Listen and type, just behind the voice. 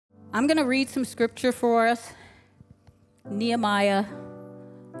I'm going to read some scripture for us. Nehemiah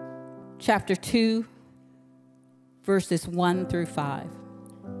chapter 2, verses 1 through 5.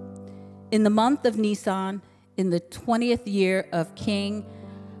 In the month of Nisan, in the 20th year of King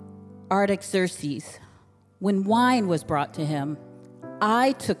Artaxerxes, when wine was brought to him,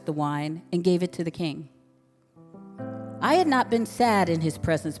 I took the wine and gave it to the king. I had not been sad in his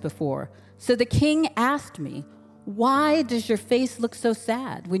presence before, so the king asked me, "Why does your face look so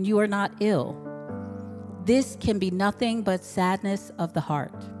sad when you are not ill?" This can be nothing but sadness of the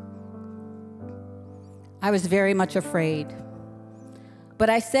heart. I was very much afraid, but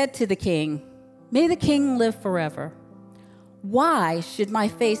I said to the king, "May the king live forever. Why should my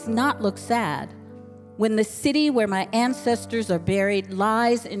face not look sad when the city where my ancestors are buried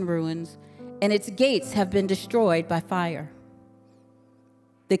lies in ruins and its gates have been destroyed by fire?"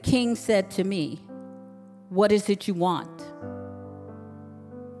 The king said to me, "What is it you want?"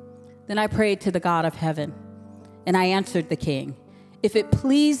 Then I prayed to the God of heaven, and I answered the king, "If it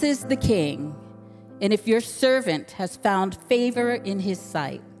pleases the king, and if your servant has found favor in his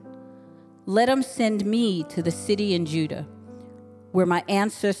sight, let him send me to the city in Judah where my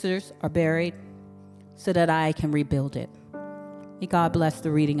ancestors are buried, so that I can rebuild it." May God bless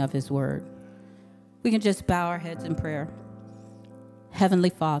the reading of his word. We can just bow our heads in prayer. Heavenly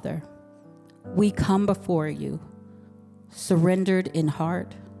Father, we come before you, surrendered in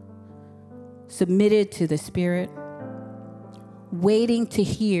heart, submitted to the Spirit, waiting to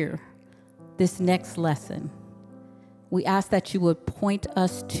hear this next lesson. We ask that you would point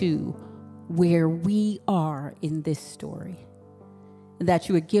us to where we are in this story, and that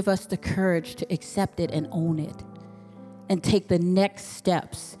you would give us the courage to accept it and own it, and take the next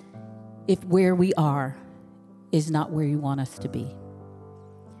steps if where we are is not where you want us to be.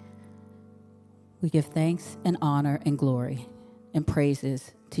 We give thanks and honor and glory and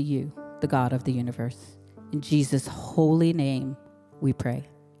praises to you, the God of the universe. In Jesus' holy name we pray.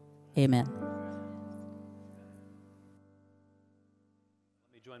 Amen. Let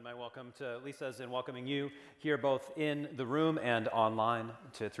me join my welcome to Lisa's in welcoming you here both in the room and online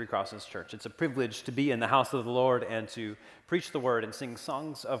to Three Crosses Church. It's a privilege to be in the house of the Lord and to preach the word and sing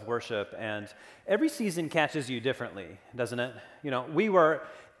songs of worship. And every season catches you differently, doesn't it? You know, we were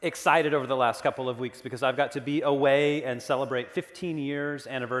excited over the last couple of weeks because I've got to be away and celebrate 15 years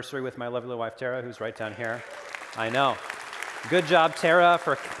anniversary with my lovely wife, Tara, who's right down here. I know. Good job, Tara,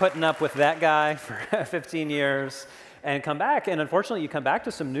 for putting up with that guy for 15 years and come back. And unfortunately, you come back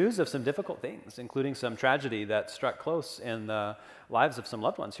to some news of some difficult things, including some tragedy that struck close in the lives of some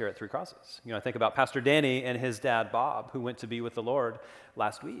loved ones here at Three Crosses. You know, I think about Pastor Danny and his dad, Bob, who went to be with the Lord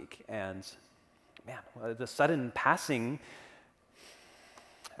last week. And man, the sudden passing,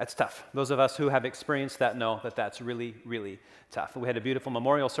 that's tough. Those of us who have experienced that know that that's really, really tough. We had a beautiful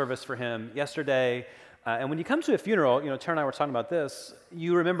memorial service for him yesterday. And when you come to a funeral, you know, Tara and I were talking about this,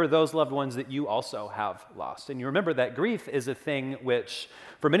 you remember those loved ones that you also have lost. And you remember that grief is a thing which,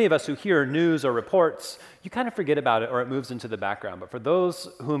 for many of us who hear news or reports, you kind of forget about it or it moves into the background. But for those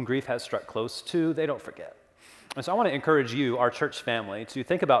whom grief has struck close to, they don't forget. And so I want to encourage you, our church family, to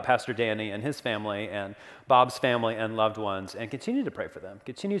think about Pastor Danny and his family and Bob's family and loved ones and continue to pray for them,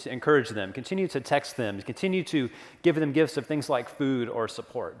 continue to encourage them, continue to text them, continue to give them gifts of things like food or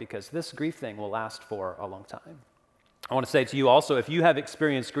support, because this grief thing will last for a long time. I want to say to you also, if you have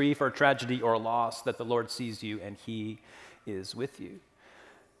experienced grief or tragedy or loss, that the Lord sees you and he is with you.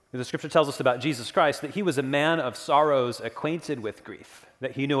 The scripture tells us about Jesus Christ that he was a man of sorrows, acquainted with grief,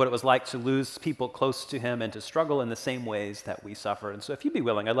 that he knew what it was like to lose people close to him and to struggle in the same ways that we suffer. And so if you'd be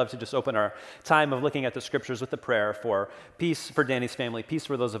willing, I'd love to just open our time of looking at the scriptures with a prayer for peace for Danny's family, peace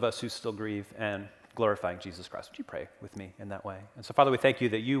for those of us who still grieve, and glorifying Jesus Christ. Would you pray with me in that way? And so, Father, we thank you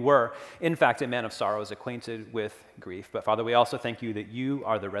that you were, in fact, a man of sorrows, acquainted with grief. But, Father, we also thank you that you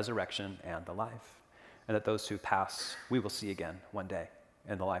are the resurrection and the life, and that those who pass we will see again one day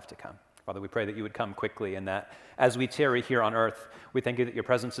in the life to come. Father, we pray that you would come quickly, and that as we tarry here on earth, we thank you that your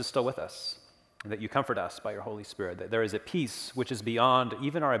presence is still with us, and that you comfort us by your Holy Spirit, that there is a peace which is beyond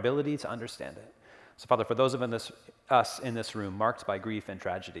even our ability to understand it. So, Father, for those of us in this room marked by grief and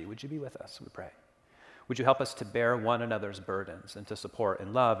tragedy, would you be with us, we pray. Would you help us to bear one another's burdens and to support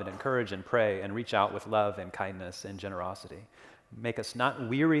and love and encourage and pray and reach out with love and kindness and generosity. Make us not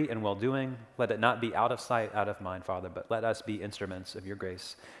weary in well-doing. Let it not be out of sight, out of mind, Father, but let us be instruments of your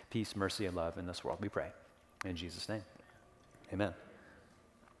grace, peace, mercy, and love in this world. We pray. In Jesus' name, amen.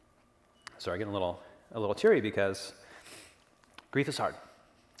 Sorry, getting a little teary because grief is hard.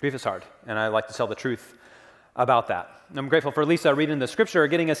 Grief is hard, and I like to tell the truth about that. I'm grateful for Lisa reading the scripture,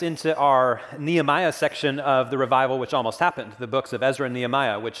 getting us into our Nehemiah section of the revival, which almost happened, the books of Ezra and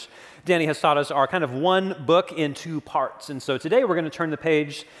Nehemiah, which Danny has taught us are kind of one book in two parts. And so today we're going to turn the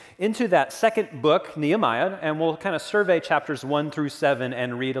page into that second book, Nehemiah, and we'll kind of survey chapters 1 through 7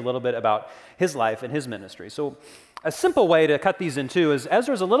 and read a little bit about his life and his ministry. So a simple way to cut these in two is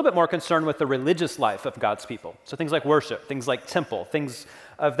Ezra's a little bit more concerned with the religious life of God's people. So things like worship, things like temple, things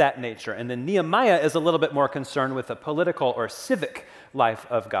of that nature. And then Nehemiah is a little bit more concerned with the political or civic life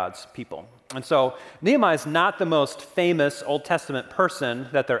of God's people. And so Nehemiah is not the most famous Old Testament person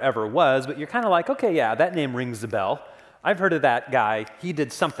that there ever was, but you're kind of like, okay, yeah, that name rings a bell. I've heard of that guy. He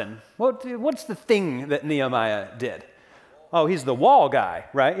did something. What's the thing that Nehemiah did? Oh, he's the wall guy,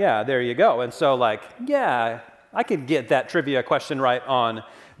 right? Yeah, there you go. And so like, yeah, I could get that trivia question right on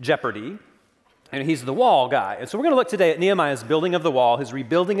Jeopardy. And he's the wall guy. And so we're going to look today at Nehemiah's building of the wall, his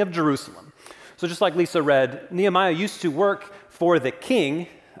rebuilding of Jerusalem. So just like Lisa read, Nehemiah used to work for the king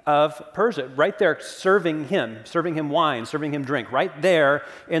of Persia, right there serving him wine, serving him drink, right there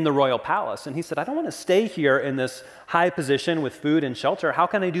in the royal palace. And he said, I don't want to stay here in this high position with food and shelter. How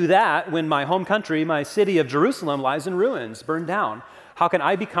can I do that when my home country, my city of Jerusalem, lies in ruins, burned down? How can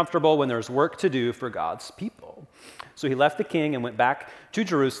I be comfortable when there's work to do for God's people? So he left the king and went back to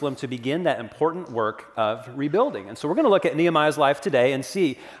Jerusalem to begin that important work of rebuilding. And so we're going to look at Nehemiah's life today and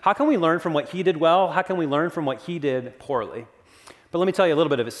see how can we learn from what he did well, how can we learn from what he did poorly. But let me tell you a little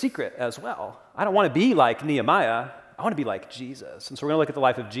bit of a secret as well. I don't want to be like Nehemiah. I want to be like Jesus. And so we're going to look at the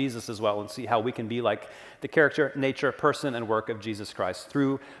life of Jesus as well and see how we can be like the character, nature, person, and work of Jesus Christ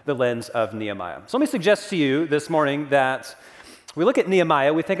through the lens of Nehemiah. So let me suggest to you this morning that we look at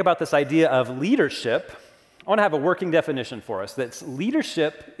Nehemiah, we think about this idea of leadership. I want to have a working definition for us, that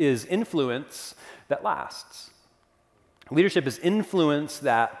leadership is influence that lasts. Leadership is influence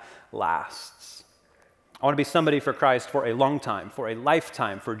that lasts. I want to be somebody for Christ for a long time, for a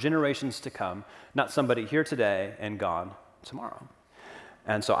lifetime, for generations to come, not somebody here today and gone tomorrow.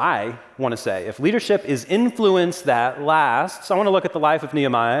 And so I want to say, if leadership is influence that lasts, I want to look at the life of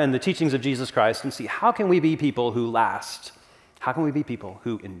Nehemiah and the teachings of Jesus Christ and see how can we be people who last? How can we be people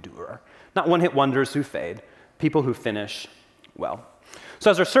who endure? Not one-hit wonders who fade, people who finish well.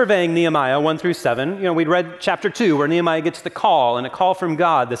 So as we're surveying Nehemiah 1 through 7, we'd read chapter 2 where Nehemiah gets the call and a call from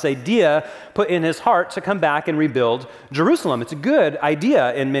God, this idea put in his heart to come back and rebuild Jerusalem. It's a good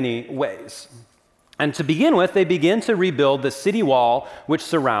idea in many ways. And to begin with, they begin to rebuild the city wall which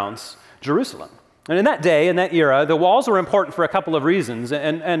surrounds Jerusalem. And in that day, in that era, the walls were important for a couple of reasons,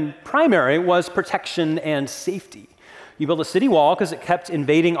 and primary was protection and safety. You built a city wall because it kept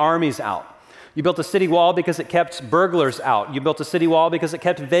invading armies out. You built a city wall because it kept burglars out. You built a city wall because it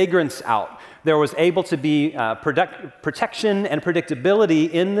kept vagrants out. There was able to be protection and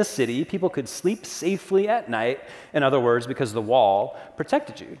predictability in the city. People could sleep safely at night, in other words, because the wall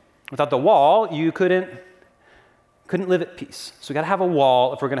protected you. Without the wall, you couldn't live at peace. So we got to have a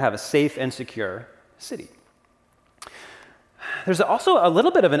wall if we're going to have a safe and secure city. There's also a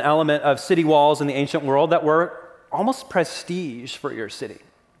little bit of an element of city walls in the ancient world that were almost prestige for your city.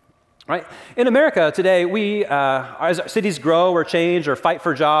 Right? In America today, as our cities grow or change or fight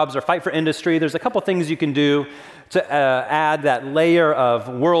for jobs or fight for industry, there's a couple things you can do to add that layer of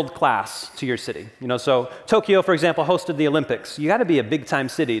world class to your city. So Tokyo, for example, hosted the Olympics. You got to be a big time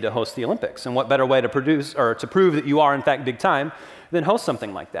city to host the Olympics. And what better way to produce or to prove that you are in fact big time than host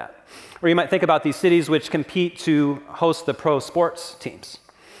something like that? Or you might think about these cities which compete to host the pro sports teams.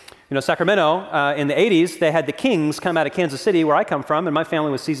 Sacramento, in the 80s, they had the Kings come out of Kansas City, where I come from, and my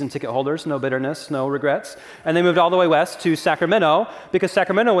family was season ticket holders, no bitterness, no regrets. And they moved all the way west to Sacramento because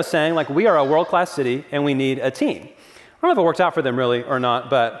Sacramento was saying, we are a world-class city and we need a team. I don't know if it worked out for them really or not,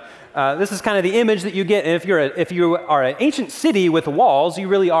 but this is kind of the image that you get. And if you are an ancient city with walls, you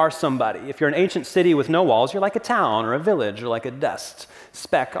really are somebody. If you're an ancient city with no walls, you're like a town or a village or like a dust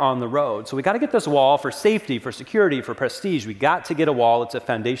speck on the road. So we got to get this wall for safety, for security, for prestige. We got to get a wall. It's a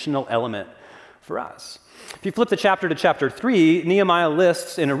foundational element for us. If you flip the chapter to chapter 3, Nehemiah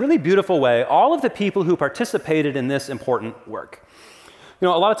lists in a really beautiful way all of the people who participated in this important work. A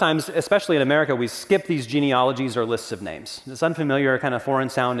lot of times, especially in America, we skip these genealogies or lists of names. It's unfamiliar, kind of foreign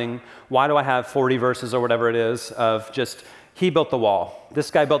sounding. Why do I have 40 verses or whatever it is of just, he built the wall. This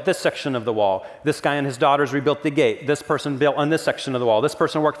guy built this section of the wall. This guy and his daughters rebuilt the gate. This person built on this section of the wall. This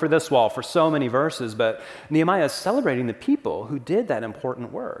person worked for this wall for so many verses. But Nehemiah is celebrating the people who did that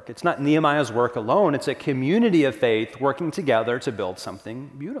important work. It's not Nehemiah's work alone. It's a community of faith working together to build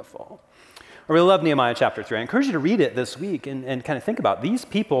something beautiful. I really love Nehemiah chapter 3. I encourage you to read it this week and kind of think about these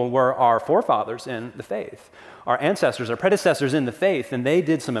people were our forefathers in the faith, our ancestors, our predecessors in the faith, and they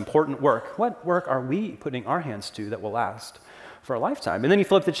did some important work. What work are we putting our hands to that will last for a lifetime? And then you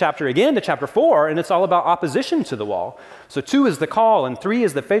flip the chapter again to chapter 4, and it's all about opposition to the wall. So 2 is the call, and 3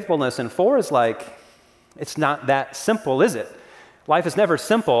 is the faithfulness, and 4 is like, it's not that simple, is it? Life is never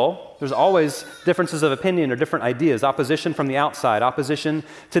simple. There's always differences of opinion or different ideas, opposition from the outside, opposition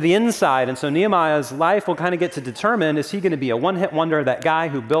to the inside. And so Nehemiah's life will kind of get to determine, is he going to be a one-hit wonder, that guy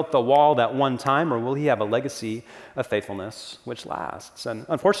who built the wall that one time, or will he have a legacy of faithfulness which lasts? And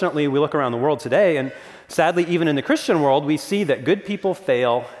unfortunately, we look around the world today, and sadly, even in the Christian world, we see that good people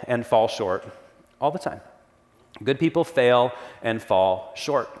fail and fall short all the time. Good people fail and fall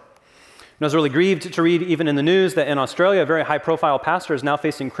short. I was really grieved to read, even in the news, that in Australia, a very high-profile pastor is now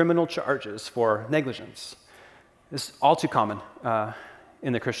facing criminal charges for negligence. It's all too common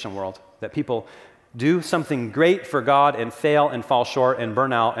in the Christian world, that people do something great for God and fail and fall short and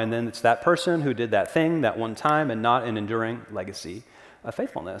burn out, and then it's that person who did that thing that one time and not an enduring legacy of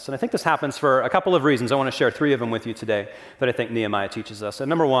faithfulness. And I think this happens for a couple of reasons. I want to share 3 of them with you today that I think Nehemiah teaches us. And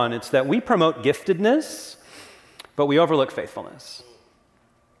number 1, it's that we promote giftedness, but we overlook faithfulness.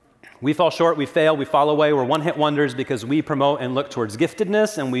 We fall short, we fail, we fall away, we're one-hit wonders because we promote and look towards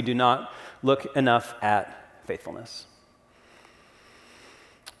giftedness, and we do not look enough at faithfulness.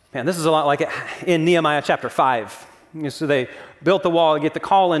 Man, this is a lot like it in Nehemiah chapter 5. So they built the wall, get the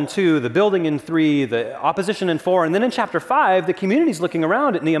call in 2, the building in 3, the opposition in 4, and then in chapter 5, the community's looking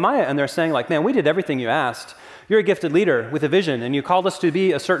around at Nehemiah, and they're saying like, man, we did everything you asked. You're a gifted leader with a vision, and you called us to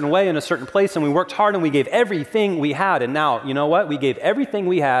be a certain way in a certain place, and we worked hard, and we gave everything we had, and now, you know what? We gave everything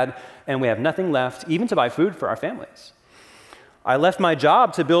we had, and we have nothing left, even to buy food for our families. I left my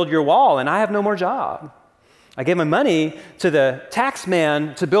job to build your wall, and I have no more job. I gave my money to the tax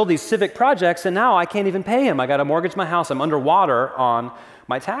man to build these civic projects, and now I can't even pay him. I got to mortgage my house. I'm underwater on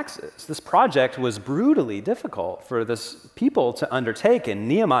my taxes. This project was brutally difficult for this people to undertake, and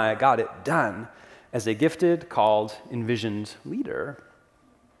Nehemiah got it done as a gifted, called, envisioned leader.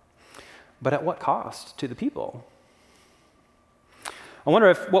 But at what cost to the people? I wonder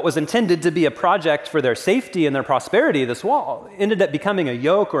if what was intended to be a project for their safety and their prosperity, this wall, ended up becoming a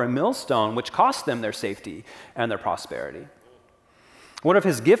yoke or a millstone, which cost them their safety and their prosperity. I wonder if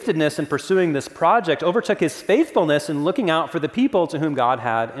his giftedness in pursuing this project overtook his faithfulness in looking out for the people to whom God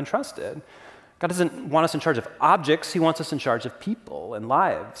had entrusted. God doesn't want us in charge of objects. He wants us in charge of people and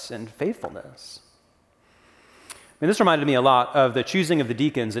lives and faithfulness. I mean, this reminded me a lot of the choosing of the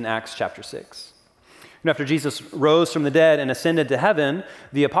deacons in Acts chapter 6. After Jesus rose from the dead and ascended to heaven,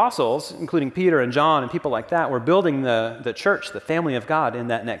 the apostles, including Peter and John and people like that, were building the church, the family of God, in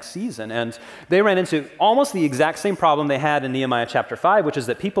that next season. And they ran into almost the exact same problem they had in Nehemiah chapter 5, which is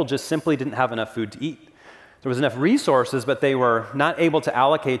that people just simply didn't have enough food to eat. There was enough resources, but they were not able to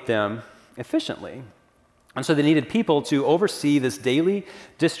allocate them efficiently. And so they needed people to oversee this daily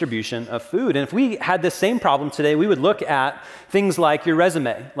distribution of food. And if we had this same problem today, we would look at things like your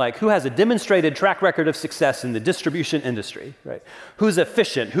resume, like who has a demonstrated track record of success in the distribution industry, right? Who's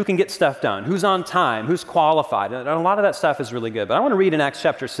efficient, who can get stuff done, who's on time, who's qualified. And a lot of that stuff is really good. But I want to read in Acts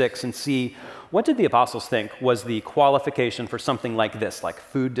chapter 6 and see what did the apostles think was the qualification for something like this, like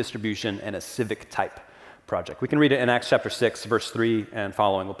food distribution and a civic type project. We can read it in Acts chapter 6, verse 3 and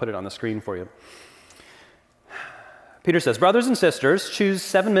following. We'll put it on the screen for you. Peter says, "Brothers and sisters, choose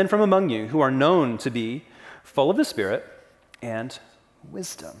 7 men from among you who are known to be full of the Spirit and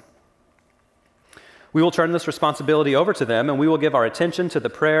wisdom. We will turn this responsibility over to them, and we will give our attention to the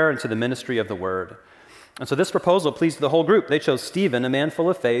prayer and to the ministry of the word." And so this proposal pleased the whole group. They chose Stephen, a man full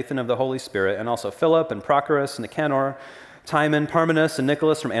of faith and of the Holy Spirit, and also Philip and Prochorus and Nicanor, Timon, Parmenas, and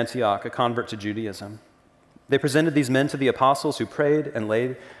Nicholas from Antioch, a convert to Judaism. They presented these men to the apostles, who prayed and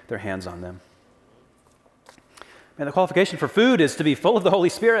laid their hands on them. And the qualification for food is to be full of the Holy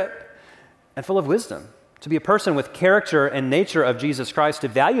Spirit and full of wisdom, to be a person with character and nature of Jesus Christ, to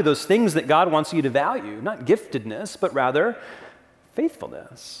value those things that God wants you to value, not giftedness, but rather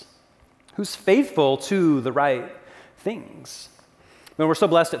faithfulness. Who's faithful to the right things? I mean, we're so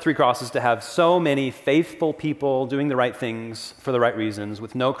blessed at Three Crosses to have so many faithful people doing the right things for the right reasons,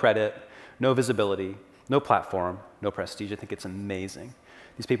 with no credit, no visibility, no platform, no prestige. I think it's amazing.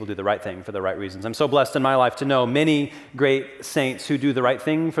 These people do the right thing for the right reasons. I'm so blessed in my life to know many great saints who do the right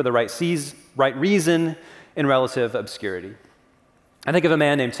thing for the right reason in relative obscurity. I think of a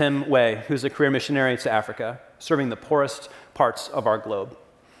man named Tim Way, who's a career missionary to Africa, serving the poorest parts of our globe.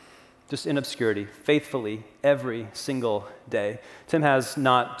 just in obscurity, faithfully, every single day. Tim has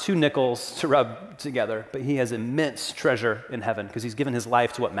not 2 nickels to rub together, but he has immense treasure in heaven because he's given his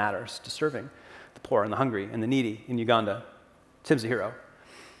life to what matters, to serving the poor and the hungry and the needy in Uganda. Tim's a hero.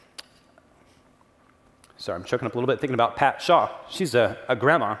 Sorry, I'm choking up a little bit thinking about Pat Shaw. She's a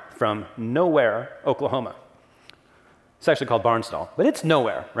grandma from nowhere, Oklahoma. It's actually called Barnsdall, but it's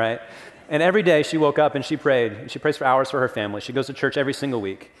nowhere, right? And every day she woke up and she prayed. She prays for hours for her family. She goes to church every single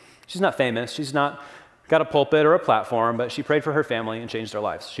week. She's not famous. She's not got a pulpit or a platform, but she prayed for her family and changed their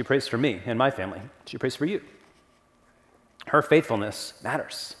lives. She prays for me and my family. She prays for you. Her faithfulness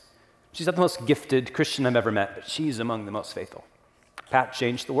matters. She's not the most gifted Christian I've ever met, but she's among the most faithful. Pat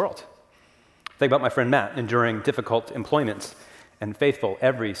changed the world. Think about my friend Matt, enduring difficult employments and faithful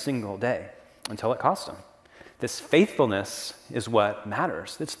every single day until it cost him. This faithfulness is what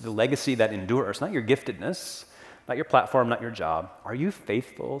matters. It's the legacy that endures, not your giftedness, not your platform, not your job. Are you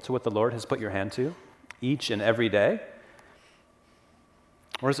faithful to what the Lord has put your hand to each and every day?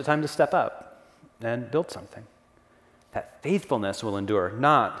 Or is it time to step up and build something? That faithfulness will endure,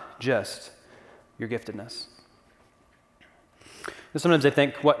 not just your giftedness. And sometimes I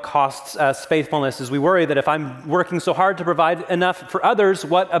think what costs us faithfulness is we worry that if I'm working so hard to provide enough for others,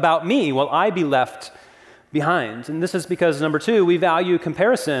 what about me? Will I be left behind? And this is because, number 2, we value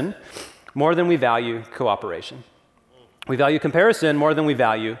comparison more than we value cooperation. We value comparison more than we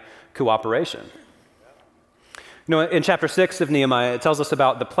value cooperation. You know, in chapter 6 of Nehemiah, it tells us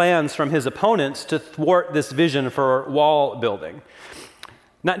about the plans from his opponents to thwart this vision for wall building.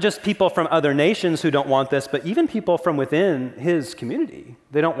 Not just people from other nations who don't want this, but even people from within his community.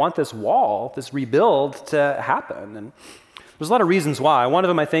 They don't want this wall, this rebuild to happen. And there's a lot of reasons why. One of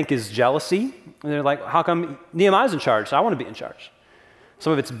them, I think, is jealousy. And they're like, how come Nehemiah's in charge? I want to be in charge.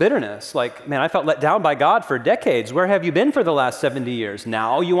 Some of it's bitterness. Like, man, I felt let down by God for decades. Where have you been for the last 70 years?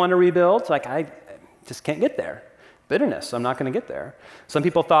 Now you want to rebuild? Like, I just can't get there. Bitterness, I'm not going to get there. Some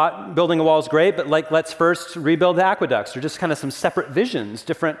people thought building a wall is great, but like, let's first rebuild the aqueducts, or just kind of some separate visions,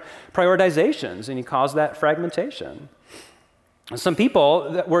 different prioritizations, and you cause that fragmentation. Some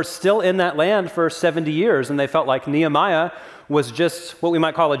people that were still in that land for 70 years, and they felt like Nehemiah was just what we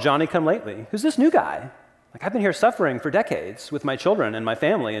might call a Johnny-come-lately. Who's this new guy? Like, I've been here suffering for decades with my children and my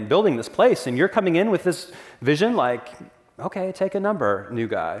family and building this place, and you're coming in with this vision like, okay, take a number, new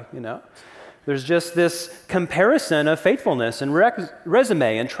guy, you know? There's just this comparison of faithfulness and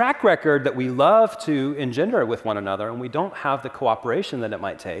resume and track record that we love to engender with one another, and we don't have the cooperation that it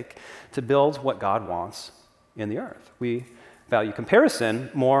might take to build what God wants in the earth. We value comparison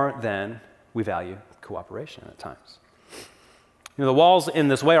more than we value cooperation at times. You know, the walls in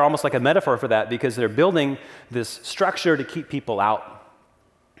this way are almost like a metaphor for that, because they're building this structure to keep people out,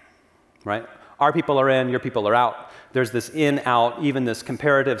 right? Our people are in, your people are out. There's this in, out, even this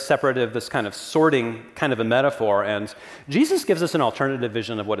comparative, separative, this kind of sorting kind of a metaphor. And Jesus gives us an alternative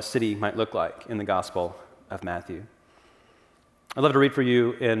vision of what a city might look like in the Gospel of Matthew. I'd love to read for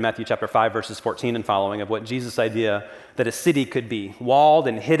you in Matthew chapter 5, verses 14 and following, of what Jesus' idea that a city could be: walled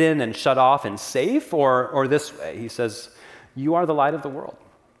and hidden and shut off and safe, or this way. He says, "You are the light of the world.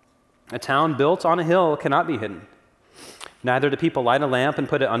 A town built on a hill cannot be hidden. Neither do people light a lamp and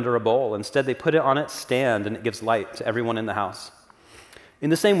put it under a bowl. Instead, they put it on its stand, and it gives light to everyone in the house.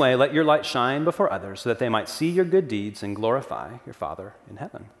 In the same way, let your light shine before others, so that they might see your good deeds and glorify your Father in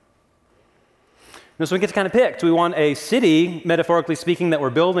heaven." And so we get to kind of pick. Do we want a city, metaphorically speaking, that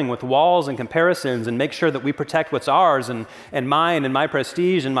we're building with walls and comparisons and make sure that we protect what's ours and mine and my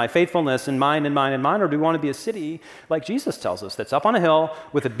prestige and my faithfulness and mine and mine and mine? Or do we want to be a city, like Jesus tells us, that's up on a hill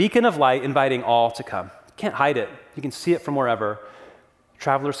with a beacon of light inviting all to come? Can't hide it. You can see it from wherever.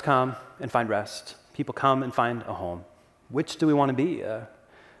 Travelers come and find rest. People come and find a home. Which do we want to be? A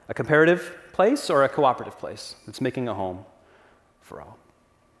comparative place or a cooperative place that's making a home for all?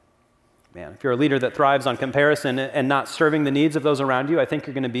 Man, if you're a leader that thrives on comparison and not serving the needs of those around you, I think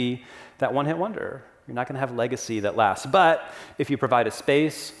you're going to be that one-hit wonder. You're not going to have legacy that lasts. But if you provide a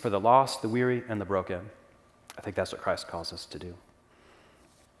space for the lost, the weary, and the broken, I think that's what Christ calls us to do.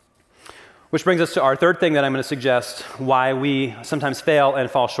 Which brings us to our third thing that I'm going to suggest why we sometimes fail and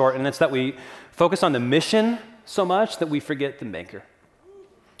fall short, and it's that we focus on the mission so much that we forget the maker.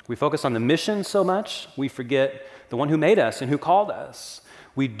 We focus on the mission so much, we forget the one who made us and who called us.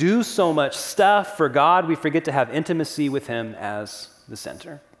 We do so much stuff for God, we forget to have intimacy with him as the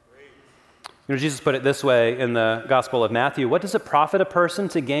center. You know, Jesus put it this way in the Gospel of Matthew: what does it profit a person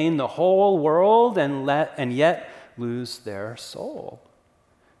to gain the whole world and yet lose their soul?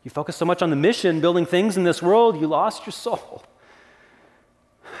 You focus so much on the mission, building things in this world, you lost your soul.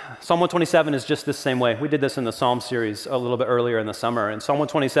 Psalm 127 is just the same way. We did this in the Psalm series a little bit earlier in the summer. And Psalm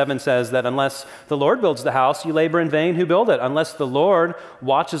 127 says that unless the Lord builds the house, you labor in vain who build it. Unless the Lord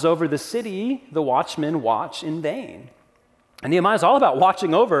watches over the city, the watchmen watch in vain. And Nehemiah is all about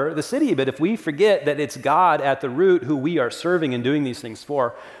watching over the city, but if we forget that it's God at the root who we are serving and doing these things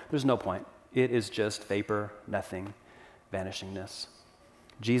for, there's no point. It is just vapor, nothing, vanishingness.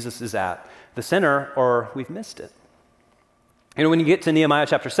 Jesus is at the center, or we've missed it. You know, when you get to Nehemiah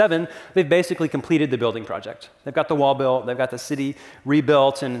chapter 7, they've basically completed the building project. They've got the wall built, they've got the city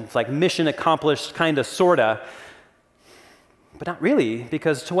rebuilt, and it's like mission accomplished, kind of, sort of. But not really,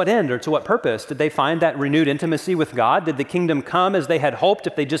 because to what end or to what purpose? Did they find that renewed intimacy with God? Did the kingdom come as they had hoped?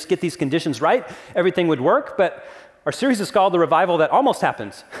 If they just get these conditions right, everything would work? But our series is called The Revival That Almost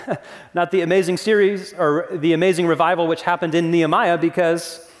Happened. Not the amazing series or the amazing revival which happened in Nehemiah,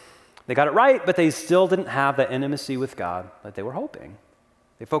 because they got it right, but they still didn't have that intimacy with God that they were hoping.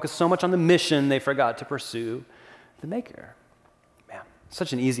 They focused so much on the mission, they forgot to pursue the Maker. Man,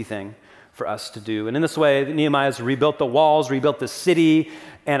 such an easy thing for us to do. And in this way, Nehemiah's rebuilt the walls, rebuilt the city,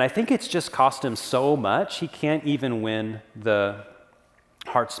 and I think it's just cost him so much, he can't even win the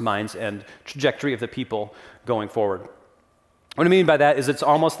hearts, minds, and trajectory of the people going forward. What I mean by that is it's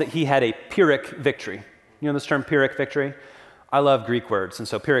almost that he had a Pyrrhic victory. You know this term, Pyrrhic victory? I love Greek words, and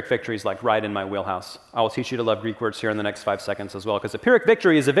so Pyrrhic victory is like right in my wheelhouse. I will teach you to love Greek words here in the next 5 seconds as well, because a Pyrrhic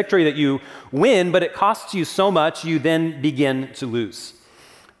victory is a victory that you win, but it costs you so much you then begin to lose.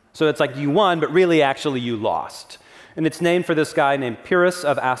 So it's like you won, but really actually you lost. And it's named for this guy named Pyrrhus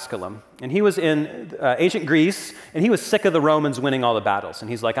of Asculum. And he was in ancient Greece, and he was sick of the Romans winning all the battles.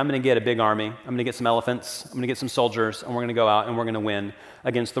 And he's like, I'm going to get a big army. I'm going to get some elephants. I'm going to get some soldiers, and we're going to go out, and we're going to win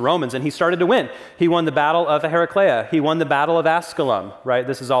against the Romans. And he started to win. He won the battle of Heraclea. He won the battle of Asculum, right?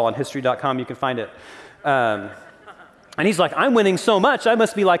 This is all on history.com. You can find it. And he's like, I'm winning so much, I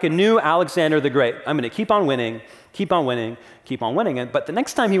must be like a new Alexander the Great. I'm going to keep on winning, keep on winning, keep on winning. But the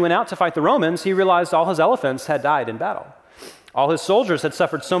next time he went out to fight the Romans, he realized all his elephants had died in battle. All his soldiers had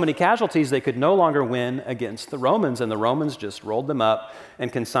suffered so many casualties they could no longer win against the Romans, and the Romans just rolled them up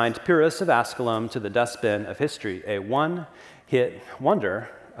and consigned Pyrrhus of Asculum to the dustbin of history, a one-hit wonder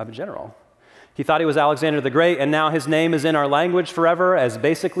of a general. He thought he was Alexander the Great, and now his name is in our language forever as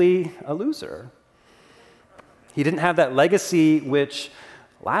basically a loser. He didn't have that legacy which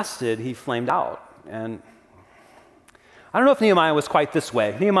lasted. He flamed out. And I don't know if Nehemiah was quite this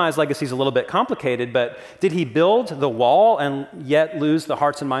way. Nehemiah's legacy is a little bit complicated, but did he build the wall and yet lose the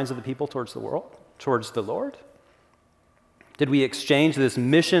hearts and minds of the people towards the world, towards the Lord? Did we exchange this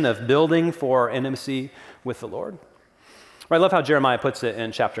mission of building for intimacy with the Lord? I love how Jeremiah puts it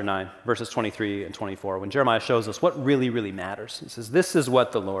in chapter 9, verses 23 and 24, when Jeremiah shows us what really, really matters. He says, this is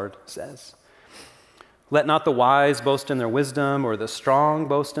what the Lord says. Let not the wise boast in their wisdom, or the strong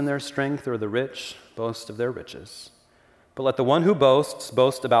boast in their strength, or the rich boast of their riches. But let the one who boasts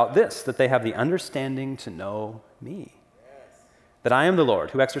boast about this, that they have the understanding to know me. Yes. That I am the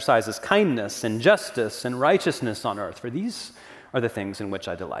Lord, who exercises kindness and justice and righteousness on earth. For these are the things in which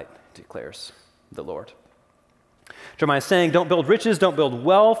I delight, declares the Lord. Jeremiah is saying, don't build riches, don't build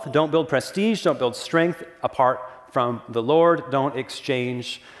wealth, don't build prestige, don't build strength apart from the Lord. Don't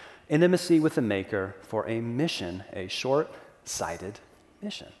exchange intimacy with the Maker for a mission, a short-sighted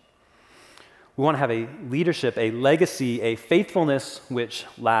mission. We want to have a leadership, a legacy, a faithfulness which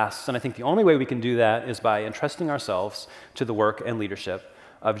lasts. And I think the only way we can do that is by entrusting ourselves to the work and leadership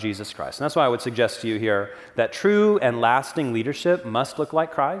of Jesus Christ. And that's why I would suggest to you here that true and lasting leadership must look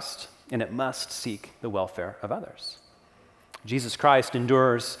like Christ, and it must seek the welfare of others. Jesus Christ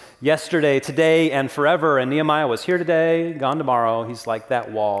endures yesterday, today, and forever. And Nehemiah was here today, gone tomorrow. He's like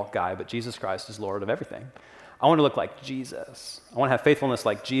that wall guy, but Jesus Christ is Lord of everything. I want to look like Jesus. I want to have faithfulness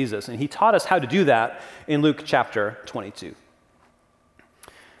like Jesus. And he taught us how to do that in Luke chapter 22.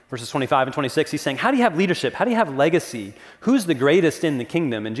 Verses 25 and 26, he's saying, how do you have leadership? How do you have legacy? Who's the greatest in the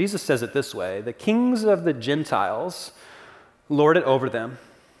kingdom? And Jesus says it this way, the kings of the Gentiles lord it over them.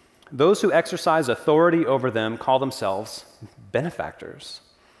 Those who exercise authority over them call themselves benefactors.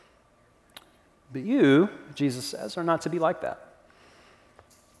 But you, Jesus says, are not to be like that.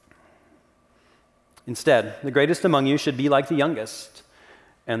 Instead, the greatest among you should be like the youngest,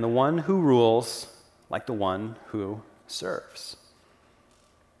 and the one who rules like the one who serves.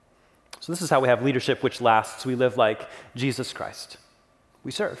 So this is how we have leadership which lasts. We live like Jesus Christ.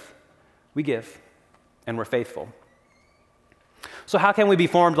 We serve, we give, and we're faithful. So how can we be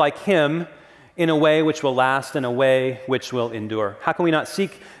formed like him in a way which will last, in a way which will endure? How can we not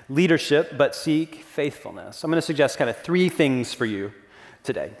seek leadership, but seek faithfulness? I'm going to suggest kind of 3 things for you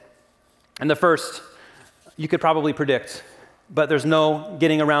today. And the first, you could probably predict But there's no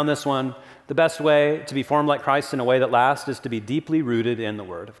getting around this one. The best way to be formed like Christ in a way that lasts is to be deeply rooted in the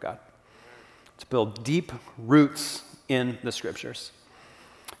Word of God, to build deep roots in the Scriptures.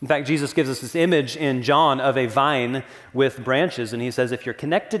 In fact, Jesus gives us this image in John of a vine with branches, and he says, if you're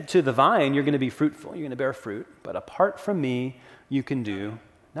connected to the vine, you're going to be fruitful, you're going to bear fruit, but apart from me, you can do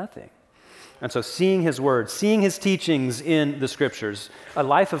nothing. And so seeing his word, seeing his teachings in the Scriptures, a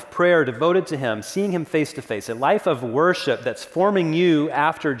life of prayer devoted to him, seeing him face to face, a life of worship that's forming you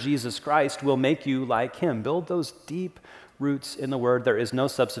after Jesus Christ will make you like him. Build those deep roots in the word. There is no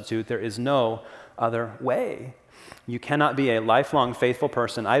substitute. There is no other way. You cannot be a lifelong faithful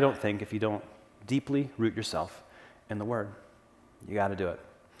person, I don't think, if you don't deeply root yourself in the word. You got to do it.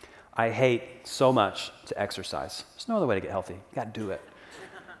 I hate so much to exercise. There's no other way to get healthy. You got to do it.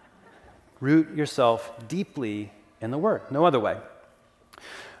 Root yourself deeply in the Word. No other way.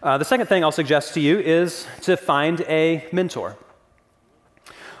 The second thing I'll suggest to you is to find a mentor.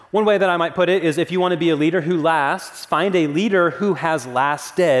 One way that I might put it is if you want to be a leader who lasts, find a leader who has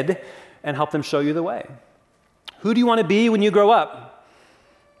lasted and help them show you the way. Who do you want to be when you grow up?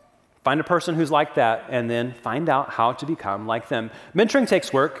 Find a person who's like that and then find out how to become like them. Mentoring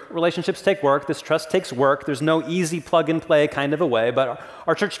takes work. Relationships take work. This trust takes work. There's no easy plug-and-play kind of a way, but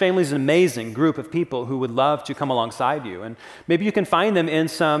our church family is an amazing group of people who would love to come alongside you. And maybe you can find them in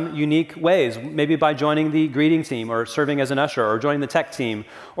some unique ways, maybe by joining the greeting team or serving as an usher or joining the tech team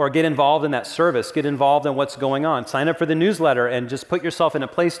or get involved in that service, get involved in what's going on. Sign up for the newsletter and just put yourself in a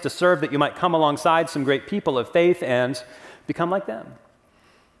place to serve that you might come alongside some great people of faith and become like them.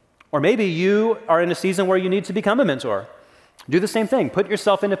 Or maybe you are in a season where you need to become a mentor. Do the same thing. Put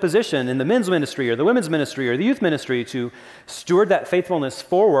yourself in a position in the men's ministry or the women's ministry or the youth ministry to steward that faithfulness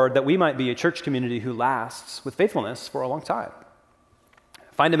forward, that we might be a church community who lasts with faithfulness for a long time.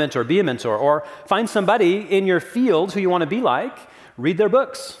 Find a mentor, be a mentor, or find somebody in your field who you want to be like, read their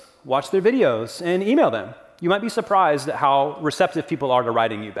books, watch their videos, and email them. You might be surprised at how receptive people are to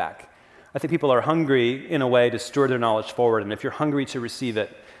writing you back. I think people are hungry in a way to steward their knowledge forward, and if you're hungry to receive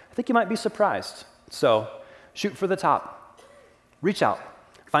it, I think you might be surprised. So shoot for the top. Reach out.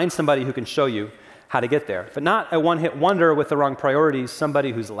 Find somebody who can show you how to get there. But not a one-hit wonder with the wrong priorities,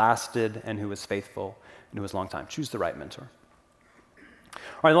 somebody who's lasted and who is faithful and who is long time. Choose the right mentor. All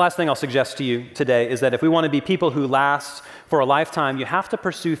right, the last thing I'll suggest to you today is that if we want to be people who last for a lifetime, you have to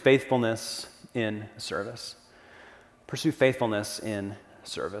pursue faithfulness in service. Pursue faithfulness in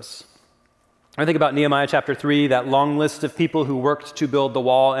service. I think about Nehemiah chapter 3, that long list of people who worked to build the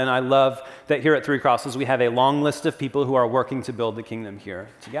wall, and I love that here at Three Crosses we have a long list of people who are working to build the kingdom here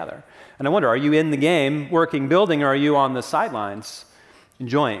together. And I wonder, are you in the game, working, building, or are you on the sidelines,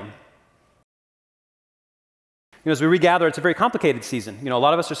 enjoying? As we regather, it's a very complicated season. A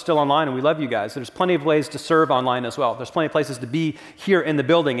lot of us are still online, and we love you guys. There's plenty of ways to serve online as well. There's plenty of places to be here in the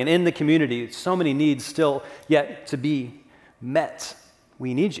building and in the community. So many needs still yet to be met.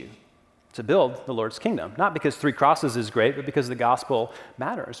 We need you to build the Lord's kingdom. Not because Three Crosses is great, but because the gospel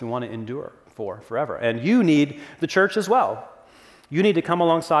matters. We want to endure for forever. And you need the church as well. You need to come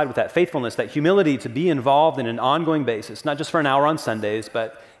alongside with that faithfulness, that humility to be involved in an ongoing basis, not just for an hour on Sundays,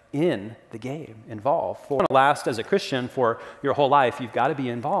 but in the game, involved. For to last as a Christian for your whole life, you've got to be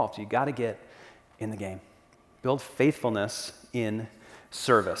involved. You've got to get in the game. Build faithfulness in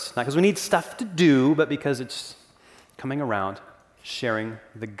service. Not because we need stuff to do, but because it's coming around, sharing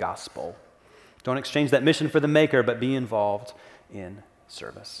the gospel. Don't exchange that mission for the maker, but be involved in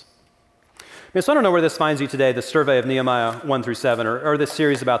service. So I don't know where this finds you today, the survey of Nehemiah 1 through 7, or this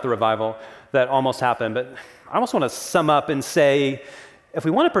series about the revival that almost happened, but I almost want to sum up and say, if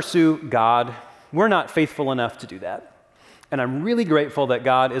we want to pursue God, we're not faithful enough to do that. And I'm really grateful that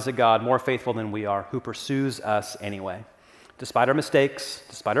God is a God more faithful than we are, who pursues us anyway. Despite our mistakes,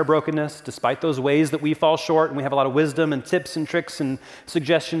 despite our brokenness, despite those ways that we fall short, and we have a lot of wisdom and tips and tricks and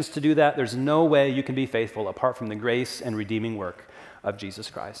suggestions to do that, there's no way you can be faithful apart from the grace and redeeming work of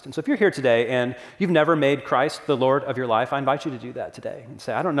Jesus Christ. And so if you're here today and you've never made Christ the Lord of your life, I invite you to do that today and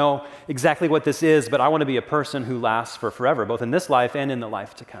say, I don't know exactly what this is, but I want to be a person who lasts for forever, both in this life and in the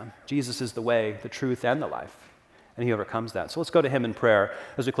life to come. Jesus is the way, the truth, and the life. And he overcomes that. So let's go to him in prayer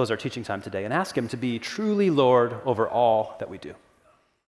as we close our teaching time today and ask him to be truly Lord over all that we do.